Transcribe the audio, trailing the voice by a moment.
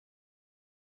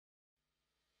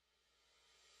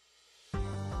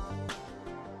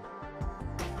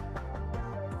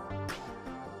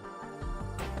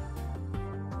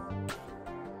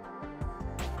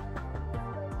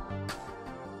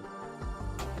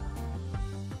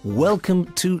Welcome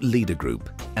to Leader Group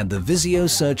and the Visio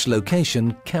Search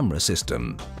location camera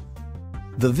system.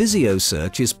 The Visio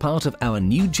Search is part of our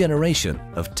new generation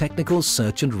of technical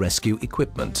search and rescue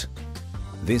equipment.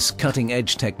 This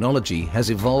cutting-edge technology has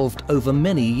evolved over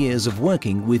many years of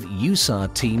working with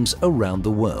USAR teams around the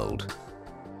world.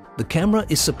 The camera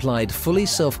is supplied fully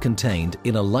self-contained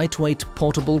in a lightweight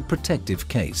portable protective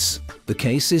case. The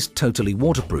case is totally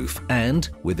waterproof and,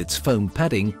 with its foam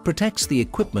padding, protects the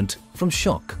equipment from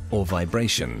shock or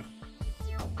vibration.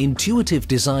 Intuitive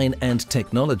design and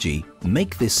technology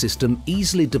make this system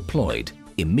easily deployed,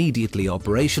 immediately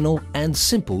operational and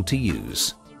simple to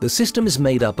use. The system is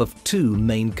made up of two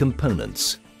main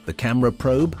components, the camera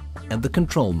probe and the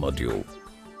control module.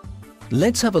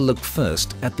 Let's have a look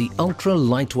first at the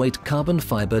ultra-lightweight carbon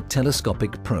fiber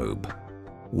telescopic probe.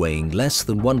 Weighing less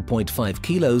than 1.5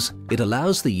 kilos, it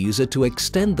allows the user to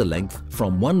extend the length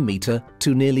from 1 meter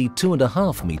to nearly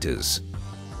 2.5 meters.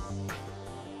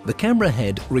 The camera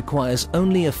head requires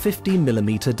only a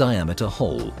 50mm diameter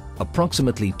hole,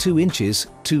 approximately 2 inches,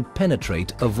 to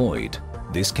penetrate a void.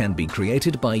 This can be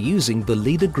created by using the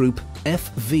Leader Group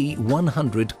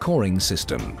FV100 coring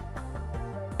system.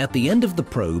 At the end of the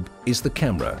probe is the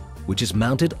camera, which is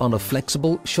mounted on a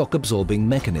flexible shock-absorbing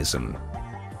mechanism.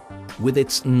 With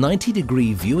its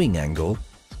 90-degree viewing angle,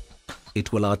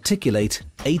 it will articulate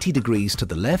 80 degrees to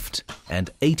the left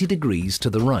and 80 degrees to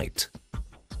the right.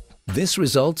 This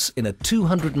results in a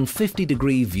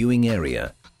 250-degree viewing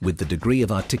area, with the degree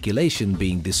of articulation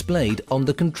being displayed on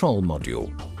the control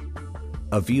module.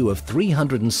 A view of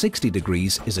 360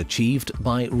 degrees is achieved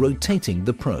by rotating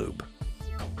the probe.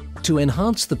 To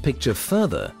enhance the picture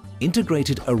further,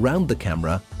 integrated around the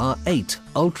camera are 8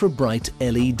 ultra-bright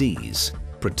LEDs,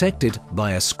 protected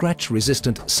by a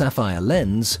scratch-resistant sapphire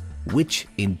lens, which,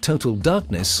 in total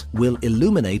darkness, will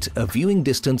illuminate a viewing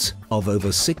distance of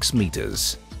over 6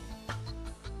 meters.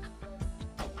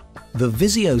 The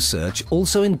Visio Search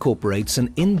also incorporates an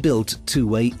inbuilt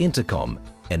two-way intercom,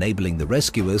 enabling the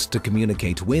rescuers to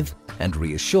communicate with and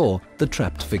reassure the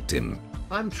trapped victim.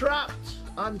 I'm trapped!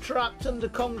 I'm trapped under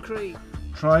concrete!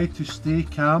 Try to stay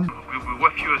calm. We'll be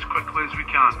with you as quickly as we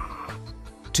can.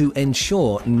 To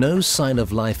ensure no sign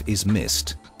of life is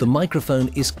missed, the microphone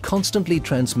is constantly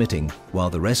transmitting while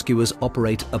the rescuers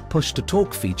operate a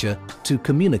push-to-talk feature to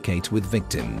communicate with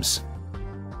victims.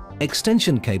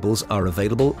 Extension cables are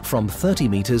available from 30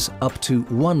 meters up to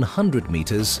 100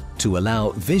 meters to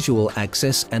allow visual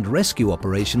access and rescue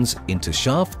operations into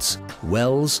shafts,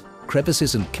 wells,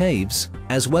 crevices and caves,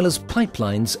 as well as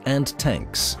pipelines and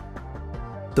tanks.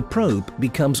 The probe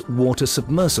becomes water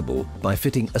submersible by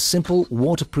fitting a simple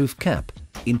waterproof cap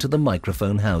into the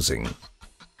microphone housing.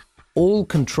 All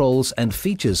controls and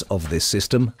features of this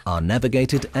system are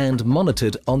navigated and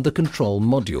monitored on the control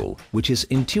module, which is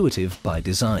intuitive by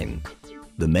design.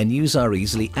 The menus are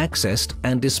easily accessed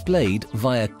and displayed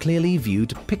via clearly viewed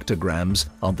pictograms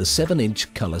on the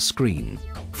 7-inch color screen.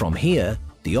 From here,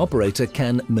 the operator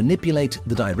can manipulate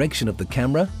the direction of the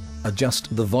camera,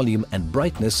 adjust the volume and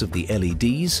brightness of the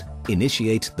LEDs,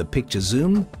 initiate the picture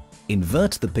zoom,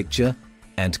 invert the picture,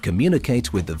 and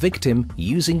communicate with the victim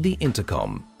using the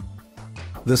intercom.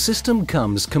 The system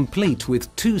comes complete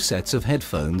with 2 sets of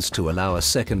headphones to allow a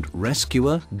second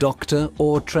rescuer, doctor,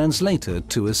 or translator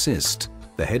to assist.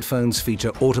 The headphones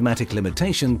feature automatic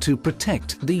limitation to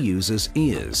protect the user's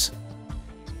ears.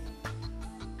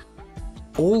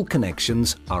 All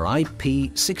connections are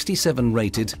IP67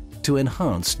 rated to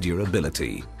enhance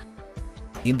durability.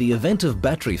 In the event of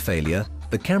battery failure,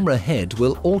 the camera head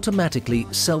will automatically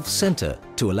self-center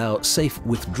to allow safe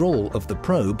withdrawal of the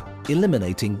probe,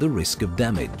 eliminating the risk of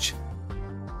damage.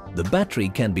 The battery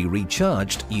can be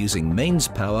recharged using mains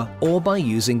power or by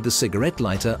using the cigarette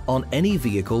lighter on any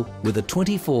vehicle with a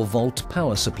 24-volt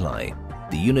power supply.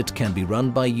 The unit can be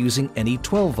run by using any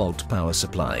 12-volt power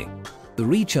supply. The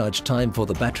recharge time for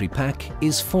the battery pack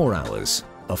is 4 hours.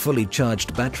 A fully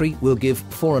charged battery will give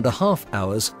 4.5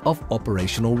 hours of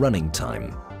operational running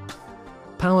time.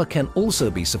 Power can also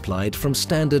be supplied from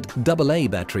standard AA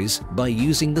batteries by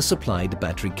using the supplied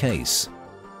battery case.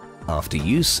 After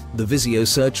use, the Visio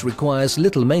Search requires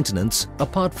little maintenance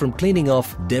apart from cleaning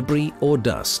off debris or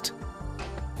dust.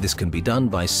 This can be done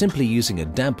by simply using a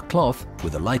damp cloth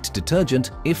with a light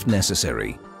detergent if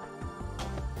necessary.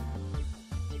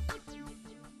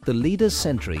 The Leader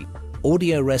Sentry,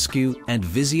 Audio Rescue and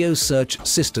Visio Search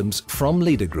systems from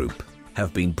Leader Group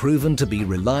have been proven to be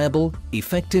reliable,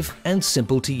 effective and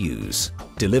simple to use,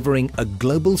 delivering a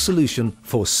global solution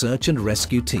for search and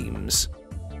rescue teams.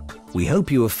 We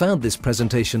hope you have found this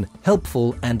presentation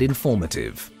helpful and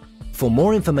informative. For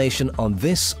more information on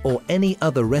this or any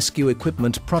other rescue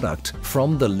equipment product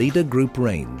from the Leader Group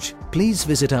range, please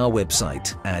visit our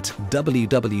website at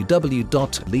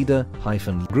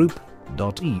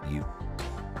www.leader-group.eu.